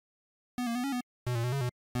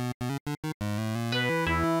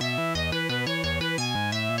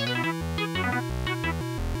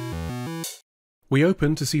We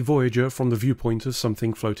open to see Voyager from the viewpoint of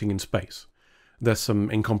something floating in space. There's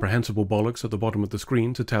some incomprehensible bollocks at the bottom of the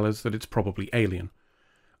screen to tell us that it's probably alien.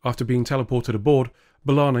 After being teleported aboard,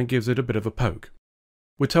 B'Elanna gives it a bit of a poke.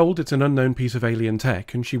 We're told it's an unknown piece of alien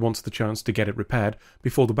tech and she wants the chance to get it repaired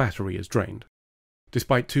before the battery is drained.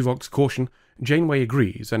 Despite Tuvok's caution, Janeway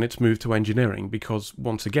agrees and it's moved to engineering because,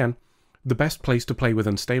 once again, the best place to play with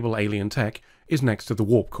unstable alien tech is next to the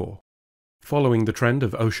warp core. Following the trend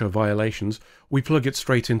of OSHA violations, we plug it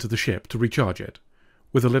straight into the ship to recharge it.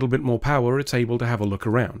 With a little bit more power, it's able to have a look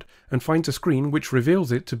around, and finds a screen which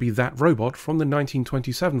reveals it to be that robot from the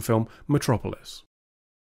 1927 film Metropolis.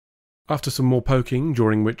 After some more poking,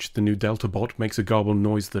 during which the new Delta bot makes a garbled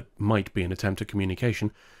noise that might be an attempt at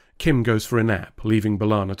communication, Kim goes for a nap, leaving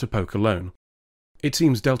B'Elanna to poke alone. It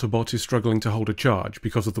seems Delta bot is struggling to hold a charge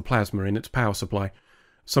because of the plasma in its power supply.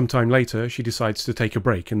 Sometime later, she decides to take a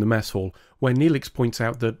break in the mess hall, where Neelix points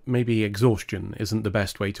out that maybe exhaustion isn't the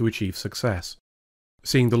best way to achieve success.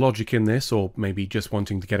 Seeing the logic in this, or maybe just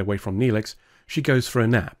wanting to get away from Neelix, she goes for a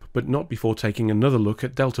nap, but not before taking another look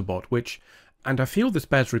at Deltabot, which, and I feel this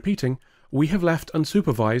bears repeating, we have left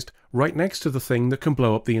unsupervised right next to the thing that can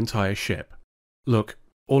blow up the entire ship. Look,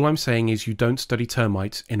 all I'm saying is you don't study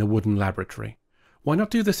termites in a wooden laboratory. Why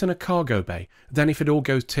not do this in a cargo bay? Then if it all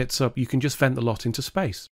goes tits up, you can just vent the lot into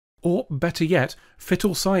space. Or, better yet, fit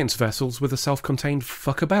all science vessels with a self-contained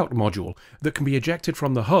fuck-about module that can be ejected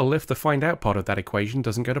from the hull if the find-out part of that equation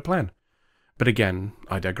doesn't go to plan. But again,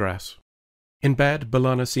 I digress. In bed,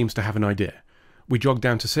 B'Elanna seems to have an idea. We jog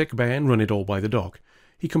down to sickbay and run it all by the doc.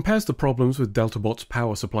 He compares the problems with Deltabot's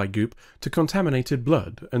power supply goop to contaminated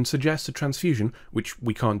blood and suggests a transfusion, which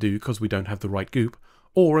we can't do because we don't have the right goop,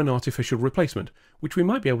 or an artificial replacement, which we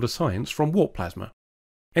might be able to science from warp plasma.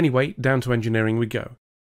 Anyway, down to engineering we go.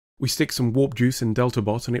 We stick some warp juice in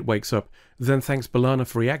Deltabot and it wakes up, then thanks B'Elanna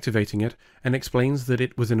for reactivating it and explains that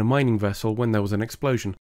it was in a mining vessel when there was an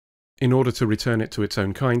explosion. In order to return it to its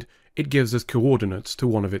own kind, it gives us coordinates to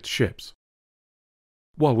one of its ships.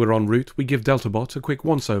 While we're en route, we give Deltabot a quick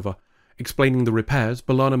once-over. Explaining the repairs,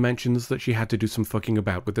 B'Elanna mentions that she had to do some fucking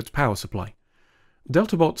about with its power supply.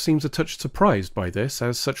 Deltabot seems a touch surprised by this,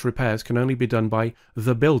 as such repairs can only be done by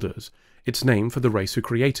the Builders, its name for the race who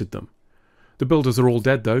created them. The Builders are all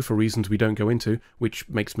dead though, for reasons we don't go into, which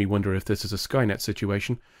makes me wonder if this is a Skynet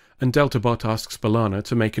situation, and Deltabot asks B'Elanna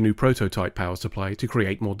to make a new prototype power supply to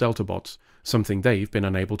create more Deltabots, something they've been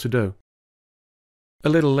unable to do. A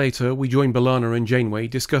little later, we join B'Elanna and Janeway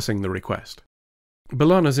discussing the request.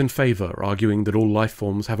 B'Elanna's in favour, arguing that all life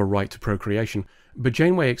forms have a right to procreation, but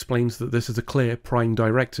Janeway explains that this is a clear Prime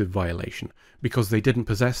Directive violation, because they didn't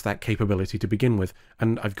possess that capability to begin with,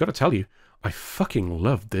 and I've got to tell you, I fucking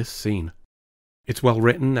loved this scene. It's well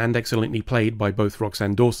written and excellently played by both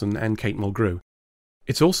Roxanne Dawson and Kate Mulgrew.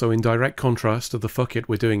 It's also in direct contrast to the fuck it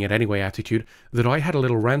we're doing it anyway attitude that I had a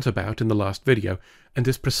little rant about in the last video, and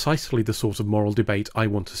is precisely the sort of moral debate I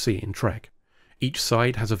want to see in Trek. Each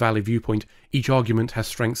side has a valid viewpoint, each argument has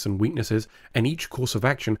strengths and weaknesses, and each course of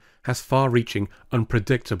action has far-reaching,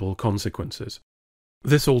 unpredictable consequences.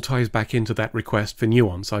 This all ties back into that request for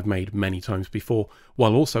nuance I've made many times before,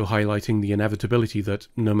 while also highlighting the inevitability that,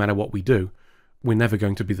 no matter what we do, we're never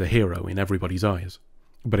going to be the hero in everybody's eyes.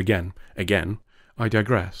 But again, I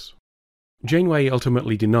digress. Janeway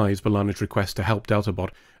ultimately denies B'Elanna's request to help Deltabot,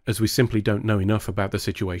 as we simply don't know enough about the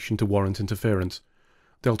situation to warrant interference.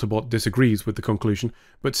 Deltabot disagrees with the conclusion,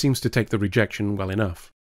 but seems to take the rejection well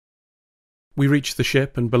enough. We reach the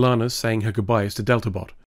ship and B'Elanna's saying her goodbyes to Deltabot.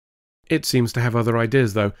 It seems to have other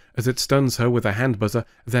ideas though, as it stuns her with a hand buzzer,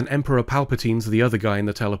 then Emperor Palpatine's the other guy in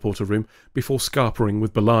the teleporter room, before scarpering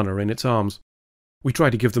with B'Elanna in its arms. We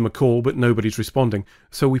try to give them a call, but nobody's responding,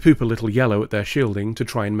 so we poop a little yellow at their shielding to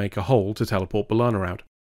try and make a hole to teleport B'Elanna out.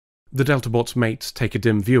 The Deltabot's mates take a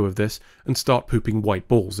dim view of this and start pooping white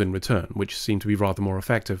balls in return, which seem to be rather more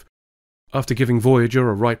effective. After giving Voyager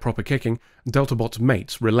a right proper kicking, Deltabot's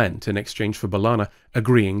mates relent in exchange for B'Elanna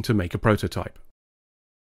agreeing to make a prototype.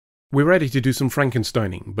 We're ready to do some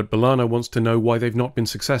Frankensteining, but B'Elanna wants to know why they've not been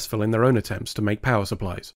successful in their own attempts to make power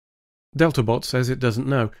supplies. Deltabot says it doesn't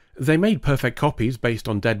know. They made perfect copies based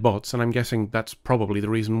on dead bots, and I'm guessing that's probably the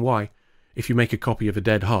reason why. If you make a copy of a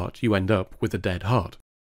dead heart, you end up with a dead heart.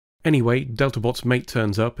 Anyway, Deltabot's mate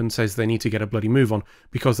turns up and says they need to get a bloody move on,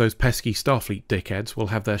 because those pesky Starfleet dickheads will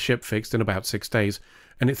have their ship fixed in about 6 days,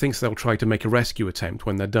 and it thinks they'll try to make a rescue attempt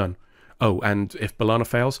when they're done. Oh, and if B'Elanna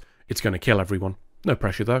fails, it's going to kill everyone. No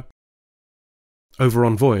pressure though. Over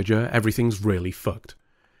on Voyager, everything's really fucked.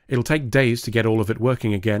 It'll take days to get all of it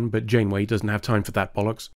working again, but Janeway doesn't have time for that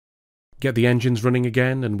bollocks. Get the engines running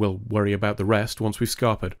again, and we'll worry about the rest once we've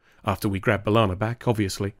scarpered, after we grab B'Elanna back,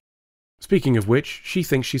 obviously. Speaking of which, she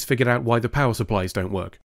thinks she's figured out why the power supplies don't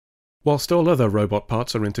work. Whilst all other robot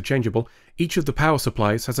parts are interchangeable, each of the power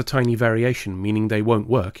supplies has a tiny variation, meaning they won't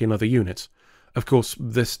work in other units. Of course,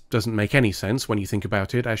 this doesn't make any sense when you think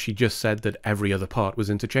about it, as she just said that every other part was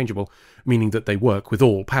interchangeable, meaning that they work with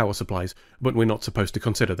all power supplies, but we're not supposed to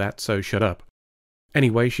consider that, so shut up.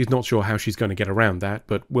 Anyway, she's not sure how she's going to get around that,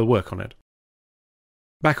 but we'll work on it.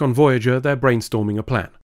 Back on Voyager, they're brainstorming a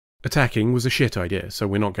plan. Attacking was a shit idea, so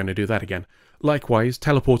we're not going to do that again. Likewise,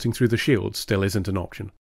 teleporting through the shields still isn't an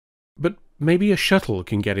option. But maybe a shuttle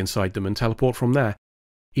can get inside them and teleport from there.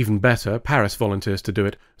 Even better, Paris volunteers to do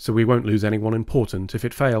it, so we won't lose anyone important if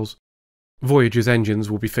it fails. Voyager's engines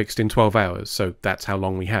will be fixed in 12 hours, so that's how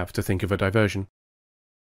long we have to think of a diversion.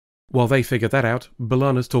 While they figure that out,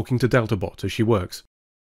 B'Elanna's talking to Deltabot as she works.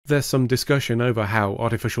 There's some discussion over how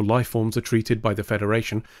artificial life forms are treated by the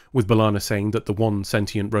Federation, with B'Elanna saying that the one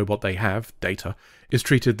sentient robot they have, Data, is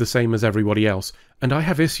treated the same as everybody else, and I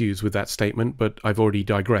have issues with that statement, but I've already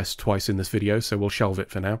digressed twice in this video, so we'll shelve it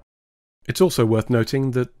for now. It's also worth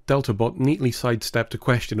noting that Deltabot neatly sidestepped a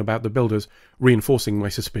question about the builders, reinforcing my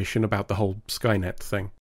suspicion about the whole Skynet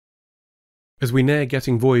thing. As we near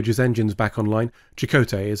getting Voyager's engines back online,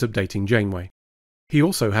 Chakotay is updating Janeway. He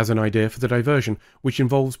also has an idea for the diversion, which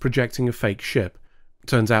involves projecting a fake ship.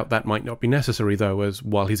 Turns out that might not be necessary though, as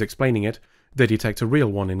while he's explaining it, they detect a real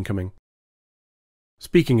one incoming.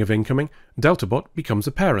 Speaking of incoming, Deltabot becomes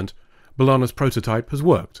a parent. B'Elanna's prototype has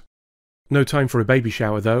worked. No time for a baby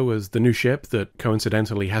shower though, as the new ship, that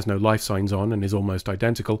coincidentally has no life signs on and is almost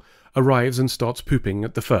identical, arrives and starts pooping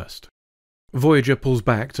at the first. Voyager pulls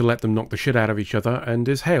back to let them knock the shit out of each other and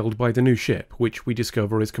is hailed by the new ship, which we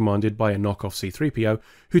discover is commanded by a knockoff C-3PO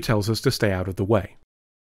who tells us to stay out of the way.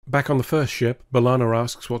 Back on the first ship, B'Elanna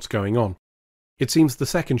asks what's going on. It seems the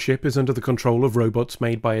second ship is under the control of robots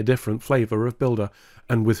made by a different flavour of builder,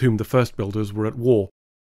 and with whom the first builders were at war.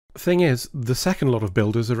 Thing is, the second lot of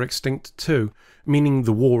builders are extinct too, meaning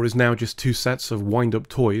the war is now just two sets of wind-up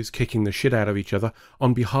toys kicking the shit out of each other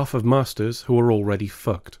on behalf of masters who are already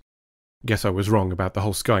fucked. Guess I was wrong about the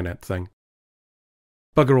whole Skynet thing.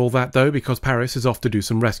 Bugger all that though, because Paris is off to do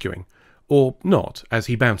some rescuing. Or not, as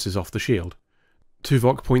he bounces off the shield.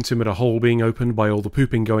 Tuvok points him at a hole being opened by all the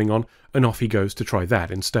pooping going on, and off he goes to try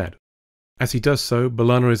that instead. As he does so,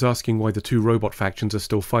 B'Elanna is asking why the two robot factions are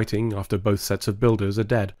still fighting after both sets of builders are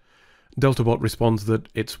dead. Deltabot responds that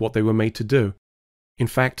it's what they were made to do. In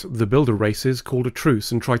fact, the builder races called a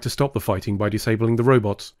truce and tried to stop the fighting by disabling the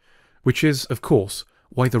robots. Which is, of course,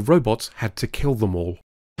 why the robots had to kill them all.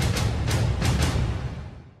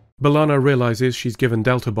 B'Elanna realizes she's given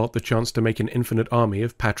Deltabot the chance to make an infinite army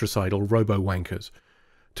of patricidal robo-wankers.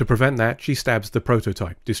 To prevent that, she stabs the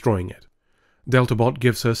prototype, destroying it. Deltabot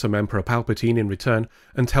gives her some Emperor Palpatine in return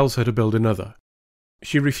and tells her to build another.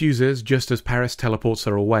 She refuses just as Paris teleports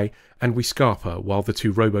her away, and we scarp her while the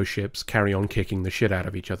two robo-ships carry on kicking the shit out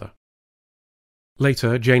of each other.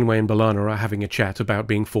 Later, Janeway and B'Elanna are having a chat about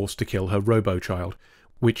being forced to kill her robo-child,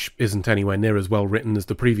 which isn't anywhere near as well written as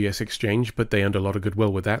the previous exchange, but they earned a lot of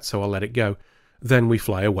goodwill with that, so I'll let it go. Then we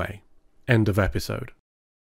fly away. End of episode.